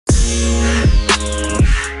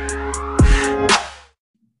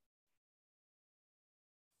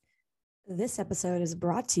This episode is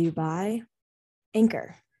brought to you by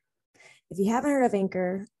Anchor. If you haven't heard of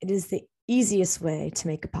Anchor, it is the easiest way to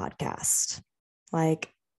make a podcast.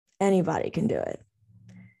 Like anybody can do it.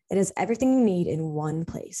 It has everything you need in one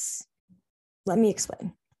place. Let me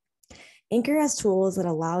explain. Anchor has tools that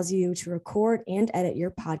allows you to record and edit your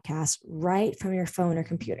podcast right from your phone or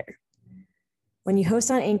computer. When you host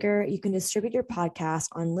on Anchor, you can distribute your podcast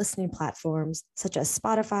on listening platforms such as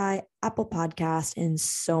Spotify, Apple Podcasts, and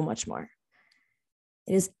so much more.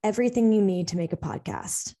 It is everything you need to make a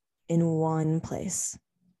podcast in one place.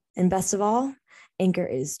 And best of all, Anchor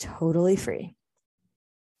is totally free.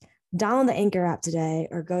 Download the Anchor app today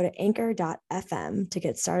or go to anchor.fm to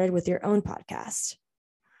get started with your own podcast.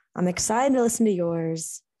 I'm excited to listen to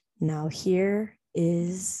yours. Now here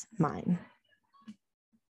is mine.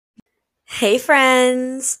 Hey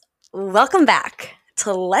friends, welcome back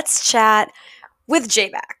to Let's Chat with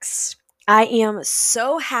JBax. I am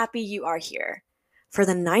so happy you are here for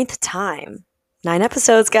the 9th time. 9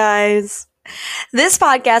 episodes, guys. This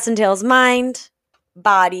podcast entails mind,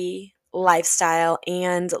 body, lifestyle,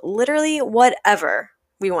 and literally whatever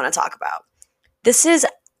we want to talk about. This is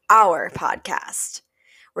our podcast.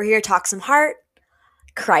 We're here to talk some heart,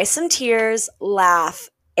 cry some tears, laugh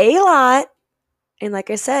a lot. And like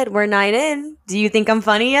I said, we're 9 in. Do you think I'm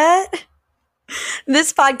funny yet?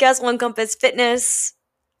 This podcast will encompass fitness,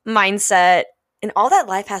 mindset, and all that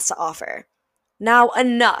life has to offer. Now,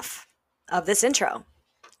 enough of this intro.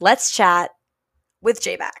 Let's chat with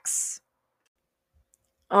JBax.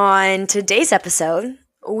 On today's episode,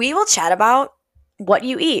 we will chat about what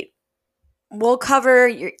you eat. We'll cover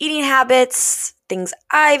your eating habits, things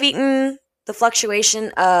I've eaten, the fluctuation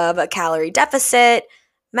of a calorie deficit,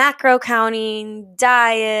 macro counting,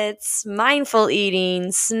 diets, mindful eating,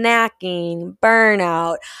 snacking,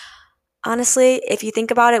 burnout. Honestly, if you think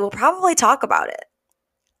about it, we'll probably talk about it.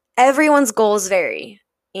 Everyone's goals vary,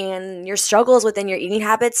 and your struggles within your eating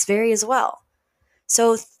habits vary as well.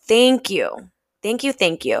 So thank you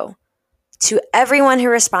to everyone who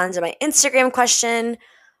responded to my Instagram question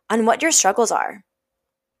on what your struggles are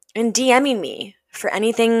and DMing me for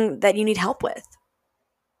anything that you need help with.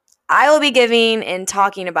 I will be giving and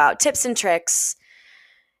talking about tips and tricks,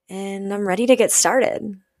 and I'm ready to get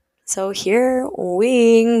started. So here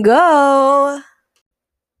we go.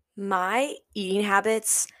 My eating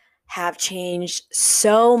habits have changed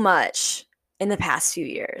so much in the past few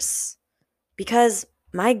years because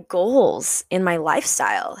my goals and my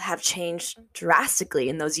lifestyle have changed drastically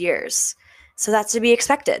in those years. So that's to be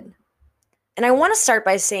expected. And I want to start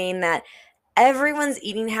by saying that everyone's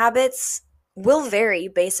eating habits will vary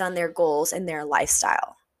based on their goals and their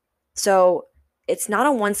lifestyle. So it's not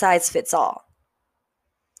a one size fits all.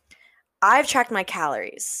 I've tracked my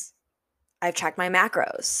calories. I've tracked my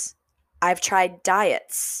macros. I've tried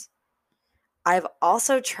diets. I've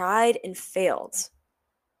also tried and failed.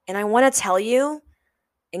 And I want to tell you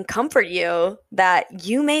and comfort you that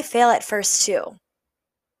you may fail at first too.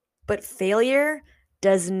 But failure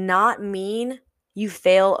does not mean you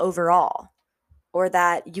fail overall or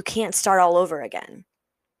that you can't start all over again.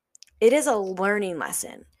 It is a learning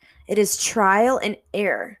lesson. It is trial and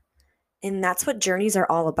error. And that's what journeys are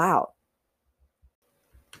all about.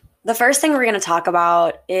 The first thing we're going to talk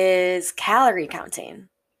about is calorie counting.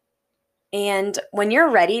 And when you're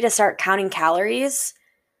ready to start counting calories,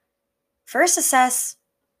 first assess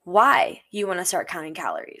why you want to start counting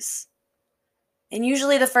calories. And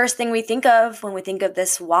usually the first thing we think of when we think of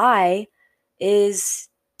this why is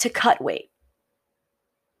to cut weight.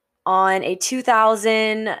 On a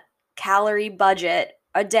 2,000 calorie budget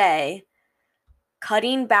a day,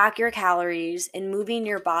 cutting back your calories and moving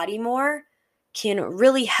your body more can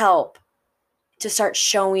really help to start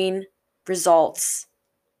showing results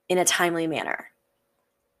in a timely manner.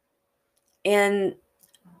 And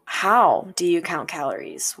how do you count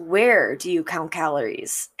calories? Where do you count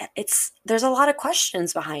calories? There's a lot of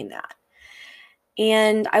questions behind that.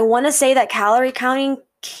 And I want to say that calorie counting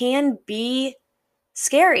can be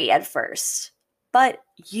scary at first, but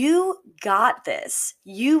you got this.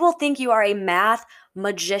 You will think you are a math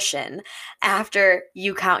magician after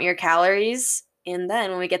you count your calories. And then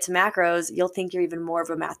when we get to macros, you'll think you're even more of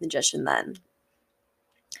a math magician then.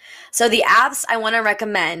 So the apps I want to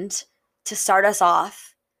recommend to start us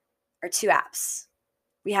off are 2 apps.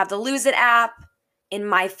 We have the Lose It app and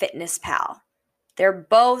MyFitnessPal. They're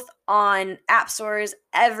both on app stores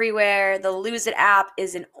everywhere. The Lose It app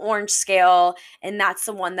is an orange scale, and that's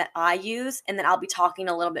the one that I use, and then I'll be talking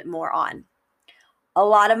a little bit more on. A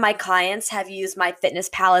lot of my clients have used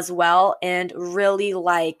MyFitnessPal as well and really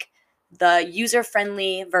like the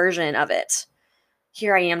user-friendly version of it.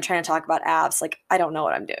 Here I am trying to talk about apps like I don't know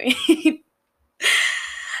what I'm doing.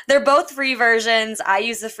 They're both free versions. I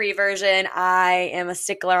use the free version. I am a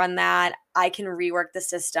stickler on that. I can rework the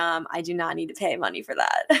system. I do not need to pay money for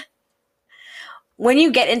that. When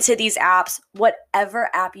you get into these apps, whatever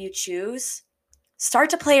app you choose, start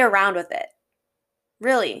to play around with it.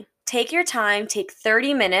 Really, take your time, take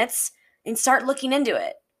 30 minutes, and start looking into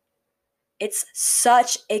it. It's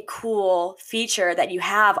such a cool feature that you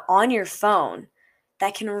have on your phone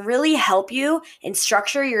that can really help you and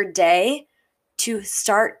structure your day to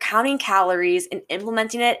start counting calories and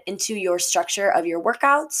implementing it into your structure of your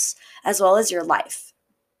workouts as well as your life.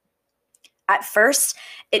 At first,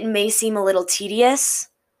 it may seem a little tedious,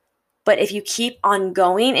 but if you keep on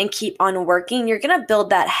going and keep on working, you're going to build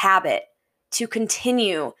that habit to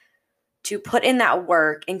continue to put in that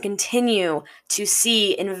work and continue to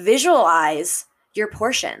see and visualize your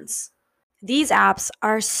portions. These apps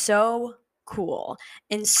are so cool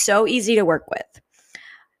and so easy to work with.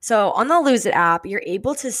 So on the Lose It app, you're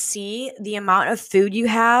able to see the amount of food you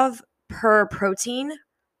have per protein,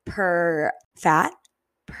 per fat,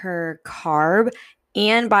 per carb,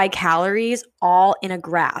 and by calories all in a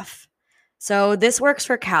graph. So this works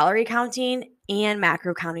for calorie counting and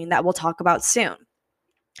macro counting that we'll talk about soon.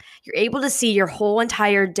 You're able to see your whole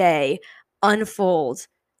entire day unfold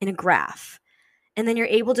in a graph. And then you're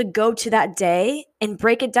able to go to that day and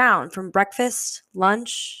break it down from breakfast,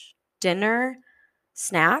 lunch, dinner,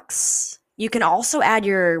 snacks. You can also add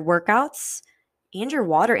your workouts and your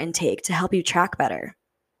water intake to help you track better.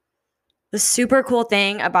 The super cool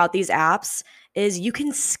thing about these apps is you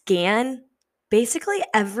can scan basically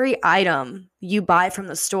every item you buy from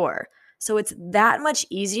the store. So it's that much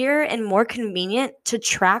easier and more convenient to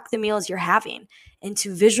track the meals you're having and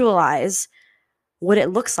to visualize what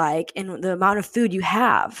it looks like and the amount of food you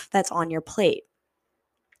have that's on your plate.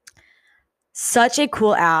 Such a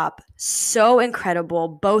cool app, so incredible,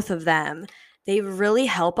 both of them. They really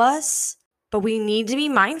help us, but we need to be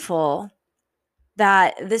mindful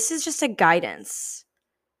that this is just a guidance.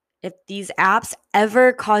 If these apps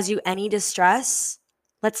ever cause you any distress,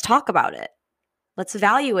 let's talk about it. Let's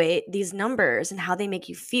evaluate these numbers and how they make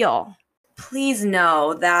you feel. Please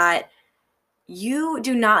know that you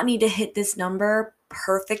do not need to hit this number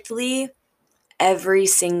perfectly every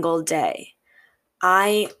single day.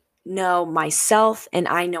 I know myself, and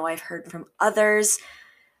I know I've heard from others,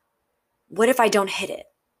 what if I don't hit it?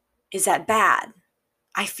 Is that bad?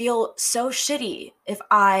 I feel so shitty if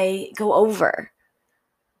I go over.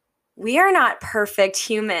 We are not perfect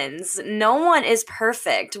humans. No one is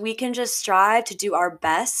perfect. We can just strive to do our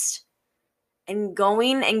best, and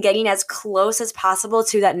going and getting as close as possible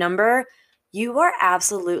to that number, you are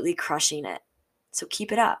absolutely crushing it. So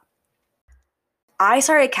keep it up. I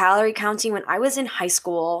started calorie counting when I was in high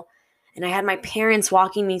school, and I had my parents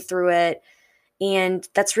walking me through it, and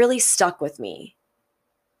that's really stuck with me.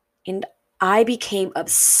 And I became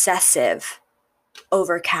obsessive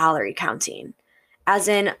over calorie counting. As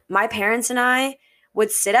in, my parents and I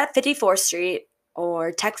would sit at 54th Street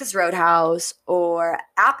or Texas Roadhouse or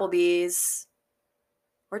Applebee's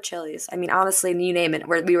or Chili's. I mean, honestly, you name it,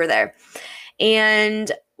 we were there.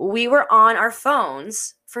 And we were on our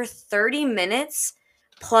phones for 30 minutes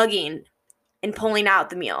plugging and pulling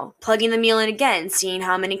out the meal, plugging the meal in again, seeing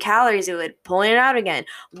how many calories it would, pulling it out again.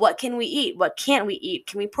 What can we eat? What can't we eat?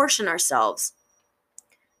 Can we portion ourselves?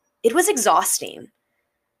 It was exhausting.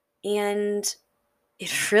 And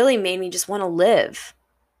it really made me just want to live.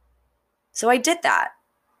 So I did that.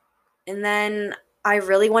 And then I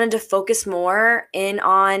really wanted to focus more in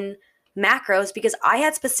on macros because I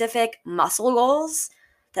had specific muscle goals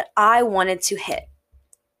that I wanted to hit.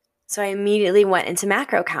 So I immediately went into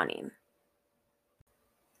macro counting.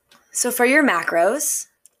 So for your macros,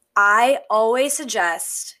 I always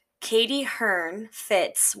suggest Katie Hearn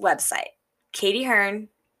Fit's website. Katie Hearn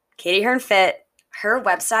Fit, her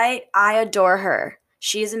website, I adore her.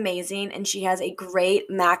 She is amazing, and she has a great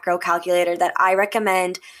macro calculator that I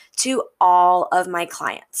recommend to all of my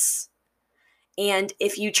clients. And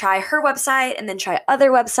if you try her website and then try other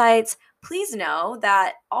websites, please know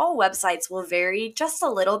that all websites will vary just a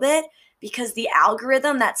little bit because the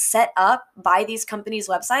algorithm that's set up by these companies'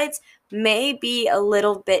 websites may be a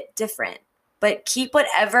little bit different. But keep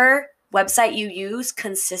whatever website you use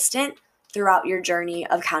consistent throughout your journey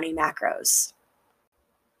of counting macros.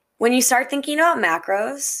 When you start thinking about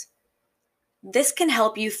macros, this can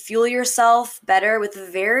help you fuel yourself better with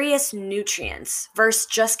various nutrients versus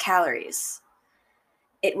just calories.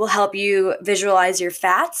 It will help you visualize your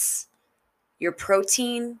fats, your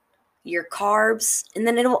protein, your carbs, and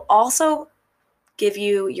then it will also give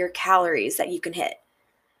you your calories that you can hit.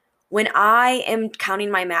 When I am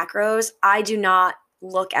counting my macros, I do not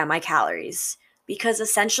look at my calories. because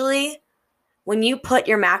essentially when you put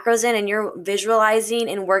your macros in and you're visualizing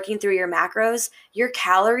and working through your macros, your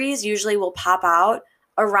calories usually will pop out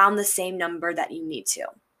around the same number that you need to.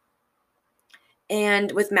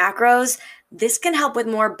 And with macros, this can help with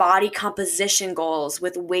more body composition goals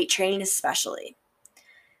with weight training especially.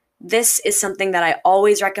 This is something that I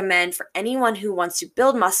always recommend for anyone who wants to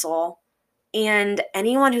build muscle and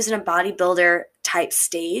anyone who's in a bodybuilder type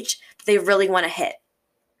stage that they really want to hit.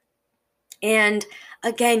 And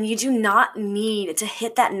again, you do not need to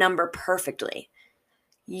hit that number perfectly.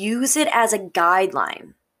 Use it as a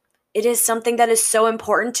guideline. It is something that is so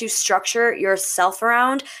important to structure yourself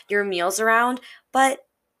around, your meals around, but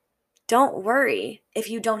don't worry if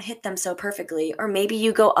you don't hit them so perfectly, or maybe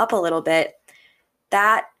you go up a little bit.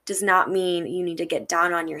 That does not mean you need to get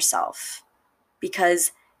down on yourself,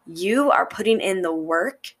 because you are putting in the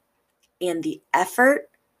work and the effort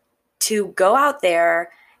to go out there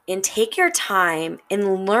and take your time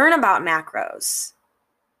and learn about macros.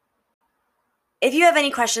 If you have any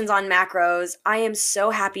questions on macros, I am so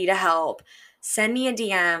happy to help. Send me a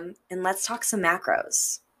DM and let's talk some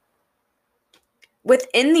macros.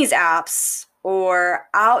 Within these apps or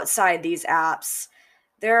outside these apps,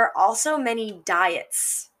 there are also many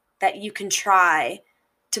diets that you can try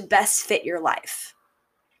to best fit your life.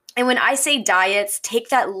 And when I say diets, take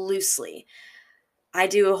that loosely. I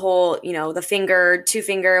do a whole, the finger, two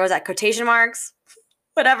finger, was that quotation marks?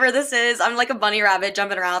 Whatever this is. I'm like a bunny rabbit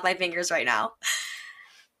jumping around with my fingers right now.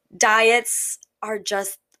 Diets are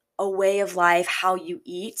just a way of life, how you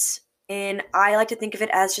eat. And I like to think of it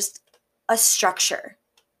as just a structure.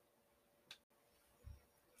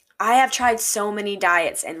 I have tried so many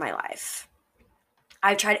diets in my life.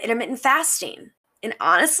 I've tried intermittent fasting. And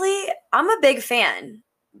honestly, I'm a big fan.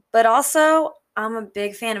 But also, I'm a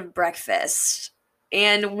big fan of breakfast.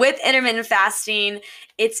 And with intermittent fasting,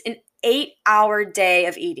 it's an 8-hour day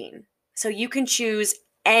of eating. So you can choose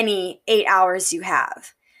any 8 hours you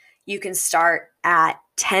have. You can start at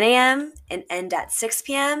 10 a.m. and end at 6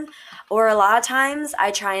 p.m. Or a lot of times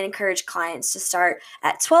I try and encourage clients to start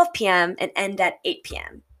at 12 p.m. and end at 8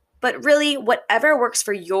 p.m. But really, whatever works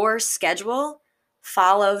for your schedule,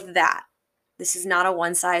 follow that. This is not a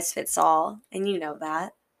one-size-fits-all, and you know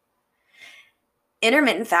that.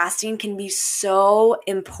 Intermittent fasting can be so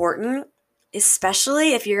important,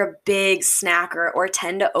 especially if you're a big snacker or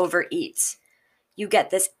tend to overeat. You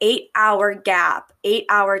get this 8-hour gap,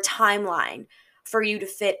 8-hour timeline for you to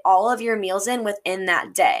fit all of your meals in within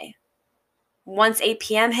that day. Once 8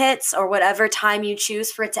 p.m. hits, or whatever time you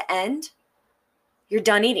choose for it to end, you're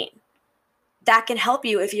done eating. That can help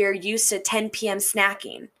you if you're used to 10 p.m.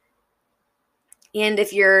 snacking. And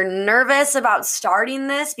if you're nervous about starting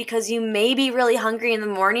this because you may be really hungry in the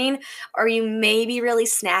morning or you may be really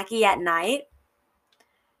snacky at night,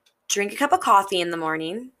 drink a cup of coffee in the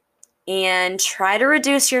morning and try to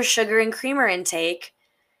reduce your sugar and creamer intake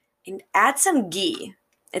and add some ghee.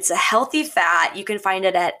 It's a healthy fat. You can find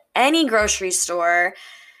it at any grocery store.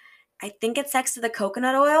 I think it's next to the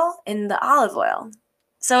coconut oil and the olive oil.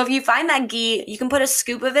 So if you find that ghee, you can put a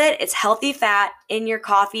scoop of it. It's healthy fat in your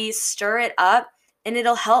coffee, stir it up, and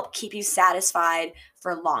it'll help keep you satisfied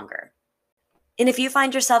for longer. And if you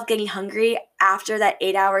find yourself getting hungry after that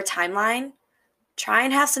 8-hour timeline, try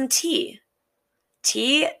and have some tea.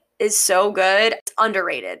 Tea is so good. It's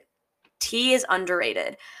underrated. Tea is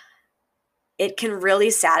underrated. It can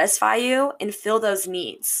really satisfy you and fill those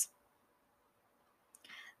needs.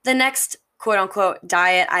 The next quote-unquote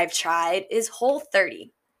diet I've tried is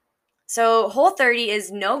Whole30. So Whole30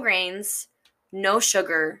 is no grains, no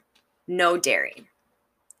sugar, no dairy.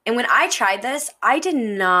 And when I tried this, I did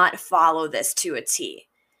not follow this to a T.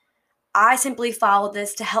 I simply followed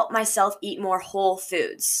this to help myself eat more whole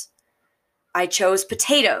foods. I chose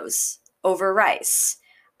potatoes over rice.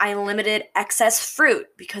 I limited excess fruit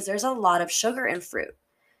because there's a lot of sugar in fruit.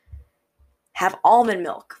 Have almond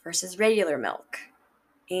milk versus regular milk.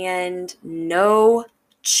 And no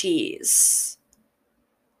cheese.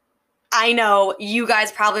 I know you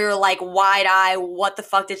guys probably were like wide eye. What the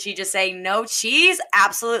fuck did she just say? No cheese?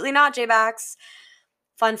 Absolutely not, J-Bax.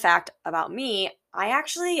 Fun fact about me, I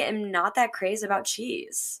actually am not that crazy about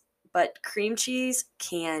cheese, but cream cheese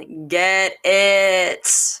can get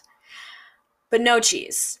it. But no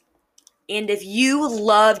cheese. And if you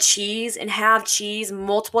love cheese and have cheese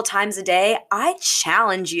multiple times a day, I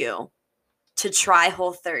challenge you to try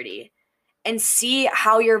Whole30 and see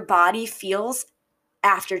how your body feels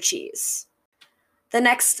after cheese. The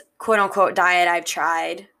next quote-unquote diet I've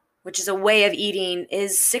tried, which is a way of eating,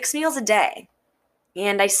 is 6 meals a day.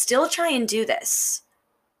 And I still try and do this.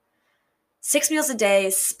 6 meals a day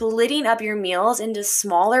is splitting up your meals into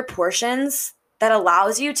smaller portions that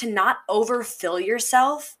allows you to not overfill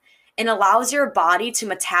yourself and allows your body to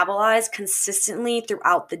metabolize consistently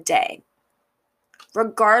throughout the day.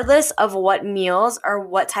 Regardless of what meals or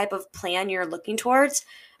what type of plan you're looking towards,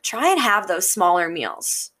 try and have those smaller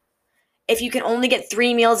meals. If you can only get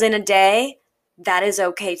 3 meals in a day, that is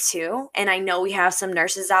okay too. And I know we have some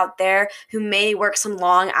nurses out there who may work some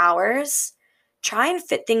long hours. Try and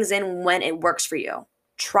fit things in when it works for you.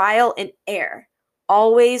 Trial and error.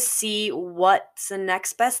 Always see what's the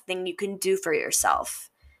next best thing you can do for yourself.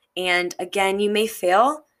 And again, you may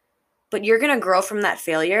fail, but you're going to grow from that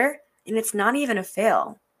failure. And it's not even a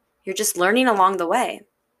fail. You're just learning along the way.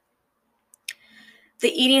 The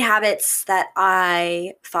eating habits that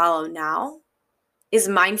I follow now is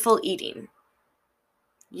mindful eating.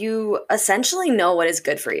 You essentially know what is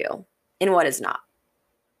good for you and what is not.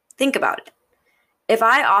 Think about it. If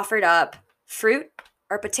I offered up fruit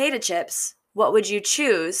or potato chips, what would you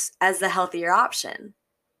choose as the healthier option?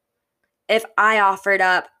 If I offered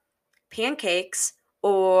up pancakes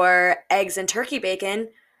or eggs and turkey bacon,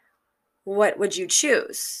 what would you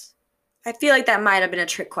choose? I feel like that might have been a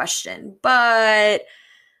trick question, but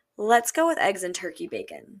let's go with eggs and turkey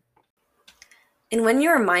bacon. And when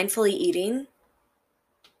you're mindfully eating,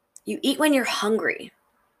 you eat when you're hungry,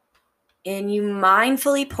 and you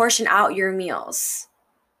mindfully portion out your meals.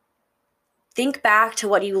 Think back to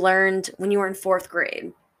what you learned when you were in 4th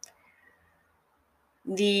grade.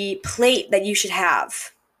 The plate that you should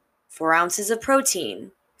have: 4 ounces of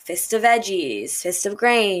protein, fist of veggies, fist of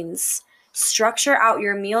grains. Structure out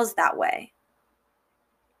your meals that way.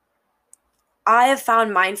 I have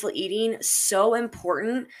found mindful eating so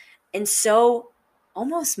important and so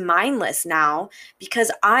almost mindless now,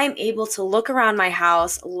 because I'm able to look around my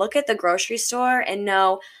house, look at the grocery store, and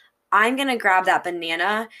know I'm going to grab that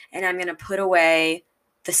banana and I'm going to put away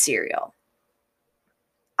the cereal.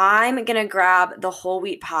 I'm going to grab the whole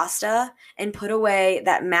wheat pasta and put away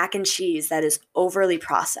that mac and cheese that is overly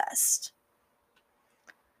processed.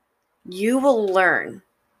 You will learn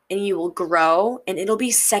and you will grow, and it'll be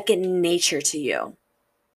second nature to you.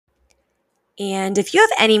 And if you have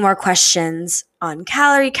any more questions on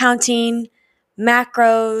calorie counting,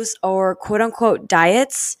 macros, or quote unquote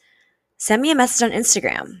diets, send me a message on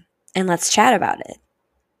Instagram and let's chat about it.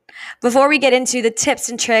 Before we get into the tips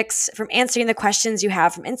and tricks from answering the questions you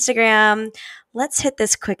have from Instagram, let's hit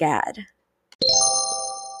this quick ad.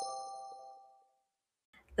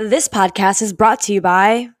 This podcast is brought to you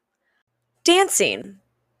by dancing.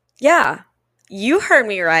 Yeah, you heard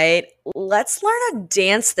me right. Let's learn a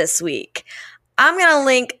dance this week. I'm going to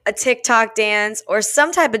link a TikTok dance or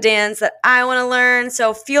some type of dance that I want to learn,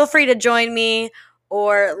 so feel free to join me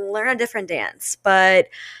or learn a different dance. But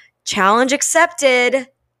challenge accepted.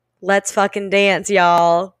 Let's fucking dance,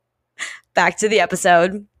 y'all. Back to the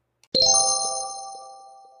episode.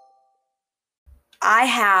 I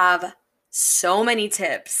have so many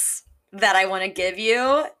tips that I want to give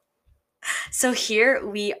you. So here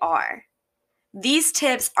we are. These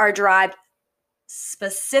tips are derived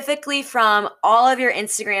specifically from all of your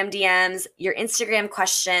Instagram DMs, your Instagram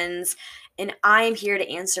questions, and I am here to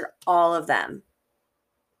answer all of them.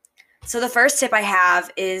 So the first tip I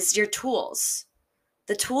have is your tools.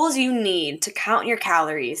 The tools you need to count your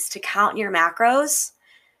calories, to count your macros,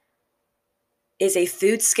 is a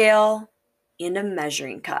food scale and a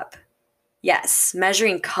measuring cup. Yes,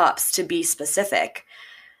 measuring cups to be specific.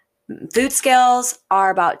 Food scales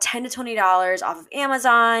are about $10 to $20 off of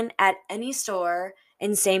Amazon at any store,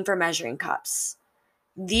 and same for measuring cups.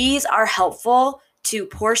 These are helpful to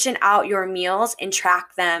portion out your meals and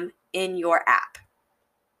track them in your app.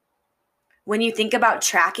 When you think about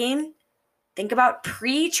tracking, think about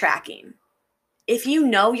pre-tracking. If you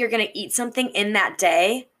know you're going to eat something in that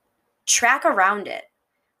day, track around it.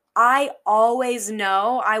 I always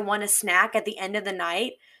know I want a snack at the end of the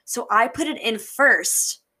night, so I put it in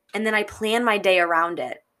first, and then I plan my day around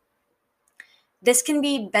it. This can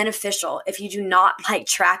be beneficial if you do not like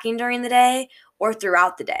tracking during the day or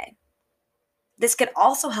throughout the day. This could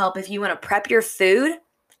also help if you want to prep your food,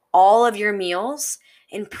 all of your meals,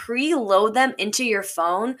 and preload them into your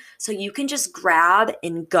phone so you can just grab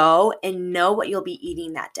and go and know what you'll be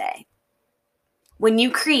eating that day. When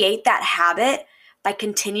you create that habit by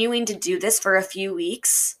continuing to do this for a few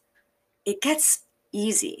weeks, it gets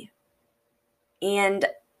easy. And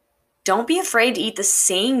don't be afraid to eat the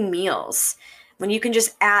same meals when you can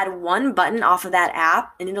just add one button off of that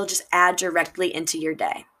app and it'll just add directly into your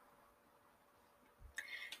day.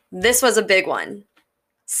 This was a big one.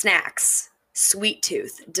 Snacks, sweet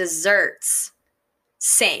tooth, desserts.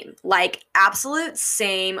 Same, like absolute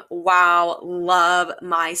same. Wow, love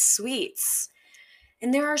my sweets.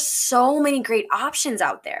 And there are so many great options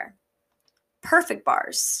out there. Perfect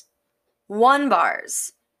bars, one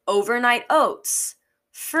bars, overnight oats,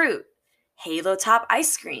 fruit, halo top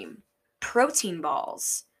ice cream, protein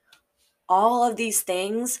balls. All of these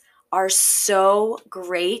things are so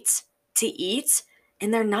great to eat,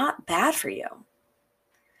 and they're not bad for you.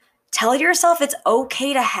 Tell yourself it's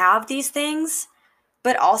okay to have these things,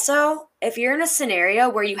 but also if you're in a scenario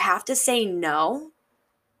where you have to say no,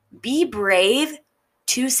 be brave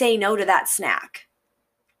to say no to that snack.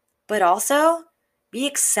 But also be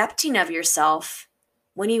accepting of yourself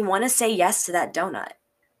when you want to say yes to that donut.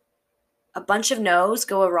 A bunch of no's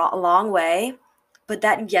go a long way, but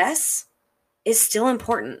that yes is still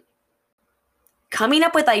important. Coming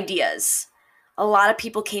up with ideas. A lot of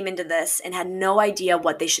people came into this and had no idea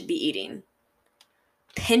what they should be eating.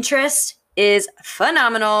 Pinterest is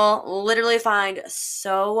phenomenal. Literally find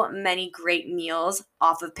so many great meals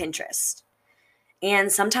off of Pinterest.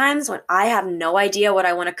 And sometimes when I have no idea what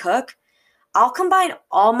I want to cook, I'll combine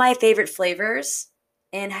all my favorite flavors,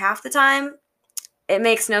 and half the time it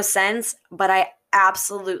makes no sense, but I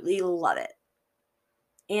absolutely love it.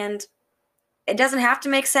 And it doesn't have to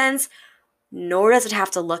make sense, nor does it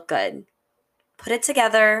have to look good. Put it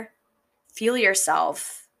together, feel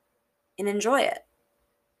yourself, and enjoy it.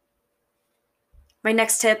 My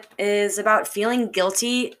next tip is about feeling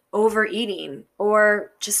guilty over eating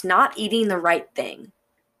or just not eating the right thing.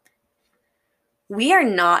 We are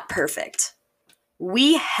not perfect.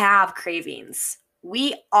 We have cravings.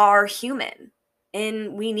 We are human,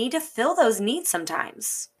 and we need to fill those needs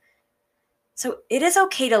sometimes. So it is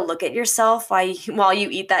okay to look at yourself while you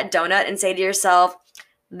eat that donut and say to yourself,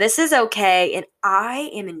 this is okay, and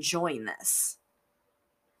I am enjoying this.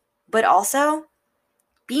 But also,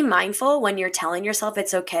 be mindful when you're telling yourself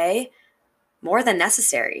it's okay, more than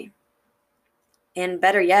necessary. And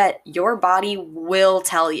better yet, your body will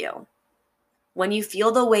tell you. When you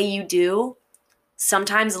feel the way you do,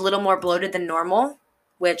 sometimes a little more bloated than normal,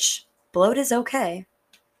 which bloat is okay.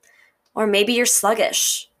 Or maybe you're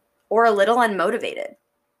sluggish or a little unmotivated.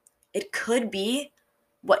 It could be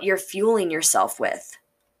what you're fueling yourself with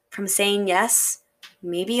from saying yes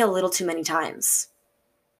maybe a little too many times.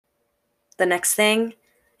 The next thing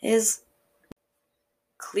is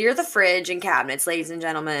clear the fridge and cabinets, ladies and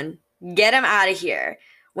gentlemen. Get them out of here.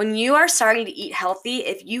 When you are starting to eat healthy,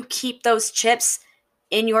 if you keep those chips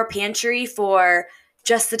in your pantry for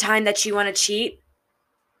just the time that you want to cheat,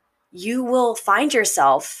 you will find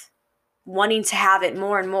yourself wanting to have it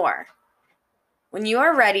more and more. When you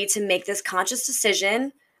are ready to make this conscious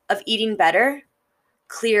decision of eating better,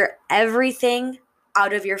 clear everything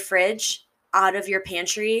out of your fridge, out of your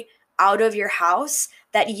pantry, out of your house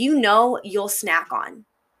that you know you'll snack on.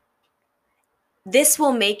 This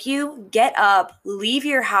will make you get up, leave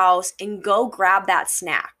your house, and go grab that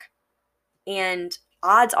snack. And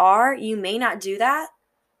odds are you may not do that,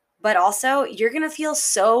 but also you're going to feel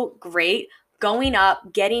so great going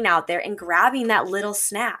up, getting out there, and grabbing that little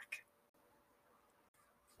snack.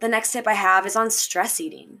 The next tip I have is on stress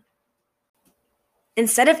eating.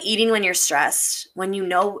 Instead of eating when you're stressed, when you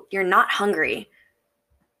know you're not hungry,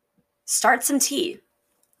 start some tea.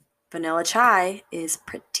 Vanilla chai is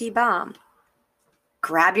pretty bomb.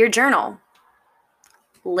 Grab your journal.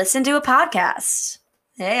 Listen to a podcast.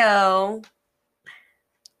 Heyo.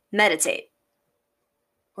 Meditate.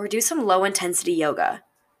 Or do some low intensity yoga.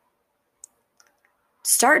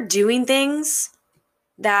 Start doing things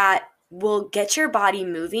that will get your body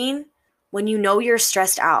moving when you know you're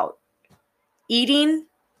stressed out. Eating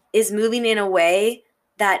is moving in a way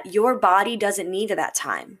that your body doesn't need at that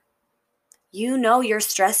time. You know you're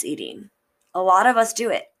stress eating. A lot of us do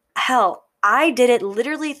it. Hell, I did it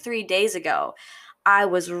literally 3 days ago. I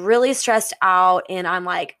was really stressed out and I'm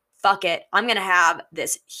like, fuck it. I'm going to have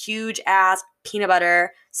this huge ass peanut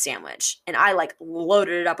butter sandwich. And I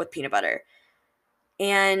loaded it up with peanut butter.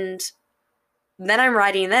 And then I'm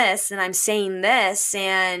writing this and I'm saying this,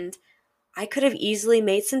 and I could have easily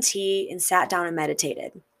made some tea and sat down and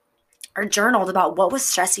meditated or journaled about what was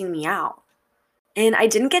stressing me out. And I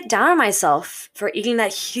didn't get down on myself for eating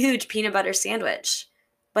that huge peanut butter sandwich.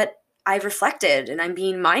 But I reflected and I'm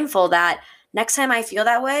being mindful that next time I feel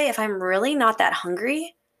that way, if I'm really not that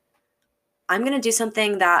hungry, I'm going to do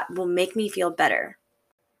something that will make me feel better.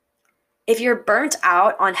 If you're burnt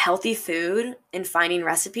out on healthy food and finding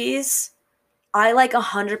recipes, I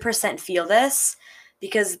 100% feel this,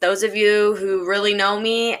 because those of you who really know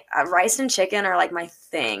me, rice and chicken are my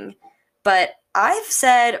thing. But I've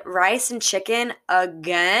said rice and chicken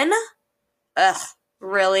again? Ugh,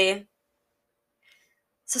 really?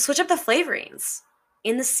 So switch up the flavorings,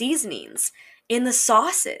 in the seasonings, in the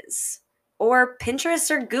sauces, or Pinterest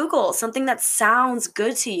or Google something that sounds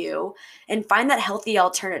good to you and find that healthy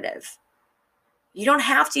alternative. You don't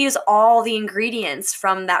have to use all the ingredients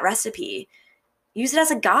from that recipe. Use it as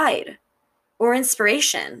a guide or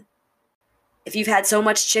inspiration. If you've had so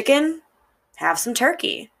much chicken, have some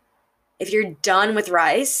turkey. If you're done with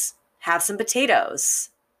rice, have some potatoes.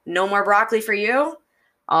 No more broccoli for you?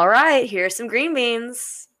 All right, here's some green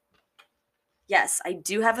beans. Yes, I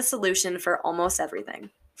do have a solution for almost everything.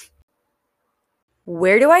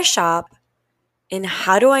 Where do I shop and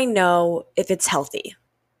how do I know if it's healthy?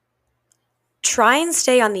 Try and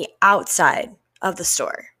stay on the outside of the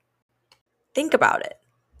store. Think about it.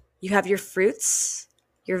 You have your fruits,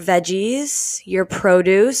 your veggies, your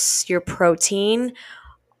produce, your protein.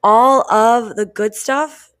 All of the good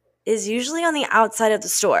stuff is usually on the outside of the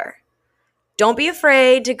store. Don't be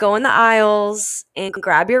afraid to go in the aisles and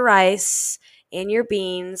grab your rice and your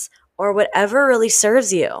beans or whatever really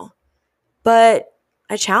serves you. But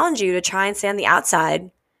I challenge you to try and stay on the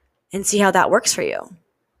outside and see how that works for you.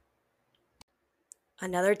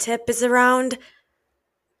 Another tip is around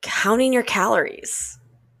counting your calories.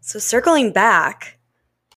 So circling back,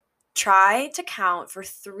 try to count for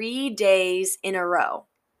 3 days in a row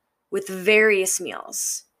with various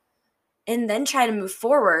meals. And then try to move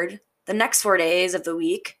forward the next 4 days of the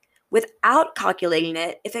week without calculating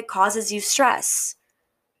it if it causes you stress.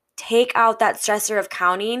 Take out that stressor of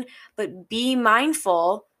counting, but be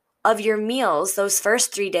mindful of your meals those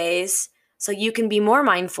first 3 days so you can be more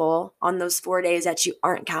mindful on those 4 days that you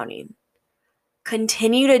aren't counting.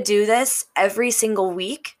 Continue to do this every single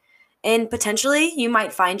week, and potentially you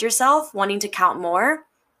might find yourself wanting to count more,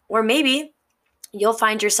 or maybe you'll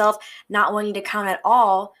find yourself not wanting to count at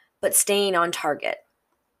all, but staying on target.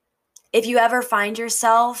 If you ever find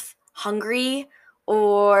yourself hungry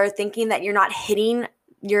or thinking that you're not hitting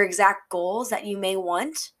your exact goals that you may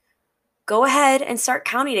want, go ahead and start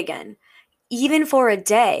counting again. Even for a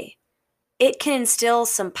day, it can instill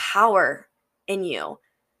some power in you.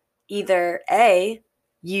 Either A,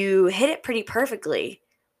 you hit it pretty perfectly,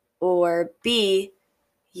 or B,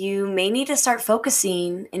 you may need to start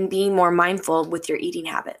focusing and being more mindful with your eating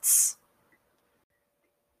habits.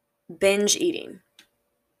 Binge eating.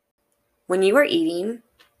 When you are eating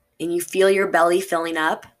and you feel your belly filling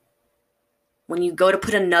up, when you go to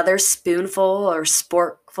put another spoonful or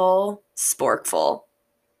forkful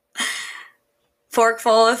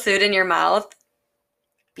of food in your mouth,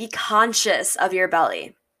 be conscious of your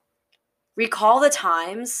belly. Recall the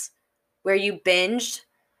times where you binged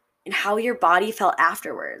and how your body felt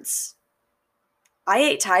afterwards. I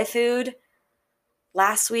ate Thai food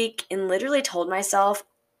last week and literally told myself,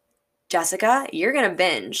 Jessica, you're going to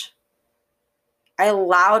binge. I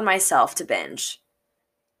allowed myself to binge,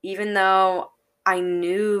 even though I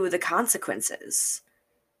knew the consequences.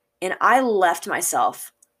 And I left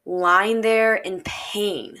myself lying there in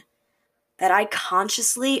pain that I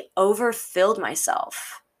consciously overfilled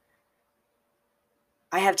myself.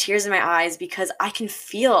 I have tears in my eyes because I can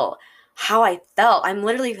feel how I felt. I'm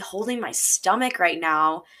literally holding my stomach right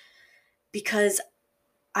now because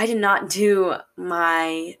I did not do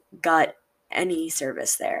my gut any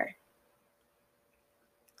service there.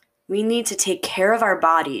 We need to take care of our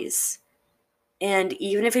bodies. And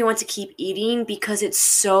even if we want to keep eating because it's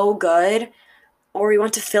so good, or we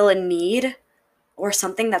want to fill a need or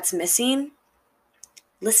something that's missing,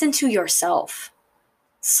 listen to yourself.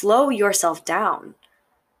 Slow yourself down.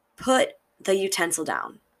 Put the utensil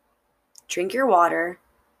down. Drink your water.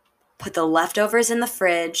 Put the leftovers in the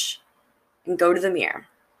fridge and go to the mirror.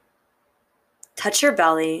 Touch your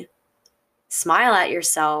belly. Smile at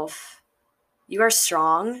yourself. You are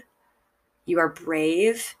strong. You are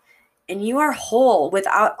brave. And you are whole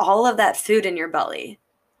without all of that food in your belly.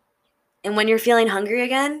 And when you're feeling hungry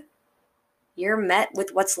again, you're met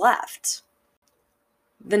with what's left.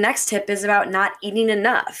 The next tip is about not eating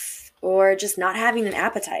enough or just not having an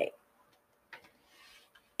appetite.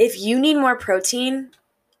 If you need more protein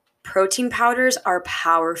powders are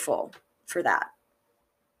powerful for that.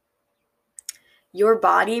 Your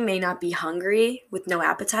body may not be hungry with no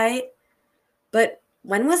appetite, but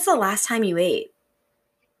when was the last time you ate?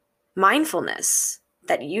 Mindfulness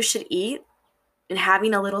that you should eat and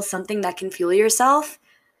having a little something that can fuel yourself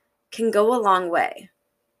can go a long way.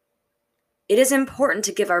 It is important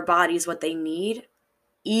to give our bodies what they need,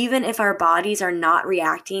 even if our bodies are not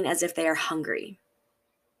reacting as if they are hungry.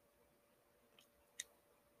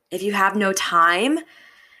 If you have no time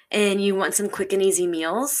and you want some quick and easy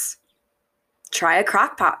meals, try a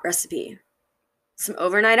crock pot recipe, some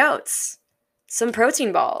overnight oats, some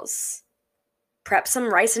protein balls. Prep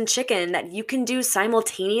some rice and chicken that you can do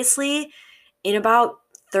simultaneously in about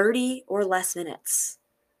 30 or less minutes.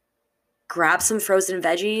 Grab some frozen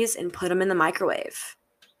veggies and put them in the microwave.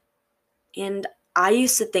 And I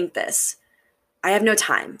used to think this. I have no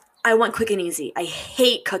time. I want quick and easy. I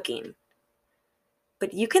hate cooking.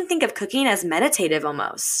 But you can think of cooking as meditative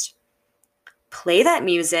almost. Play that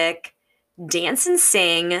music, dance and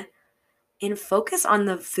sing, and focus on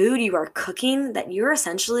the food you are cooking that you're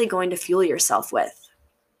essentially going to fuel yourself with.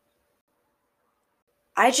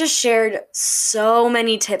 I just shared so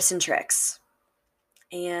many tips and tricks,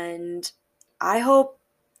 and I hope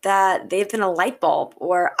that they've been a light bulb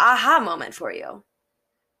or aha moment for you.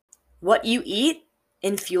 What you eat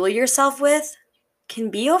and fuel yourself with can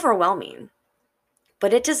be overwhelming,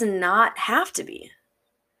 but it does not have to be.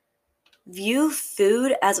 View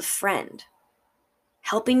food as a friend,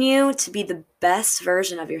 helping you to be the best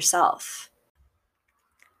version of yourself.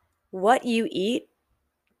 What you eat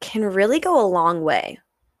can really go a long way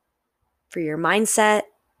for your mindset,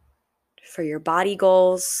 for your body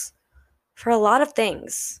goals, for a lot of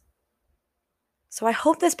things. So I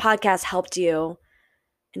hope this podcast helped you,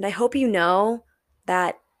 and I hope you know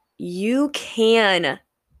that you can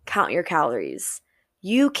count your calories.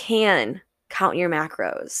 You can count your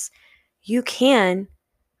macros. You can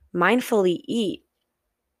mindfully eat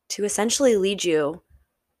to essentially lead you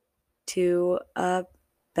to a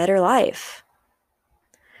better life.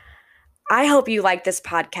 I hope you liked this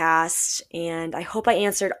podcast, and I hope I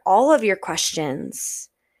answered all of your questions.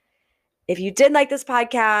 If you did like this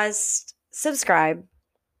podcast, subscribe,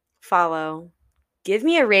 follow, give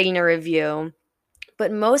me a rating or review.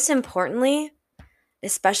 But most importantly,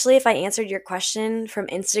 especially if I answered your question from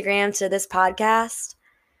Instagram to this podcast,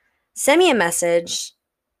 send me a message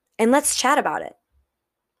and let's chat about it.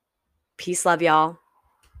 Peace, love, y'all.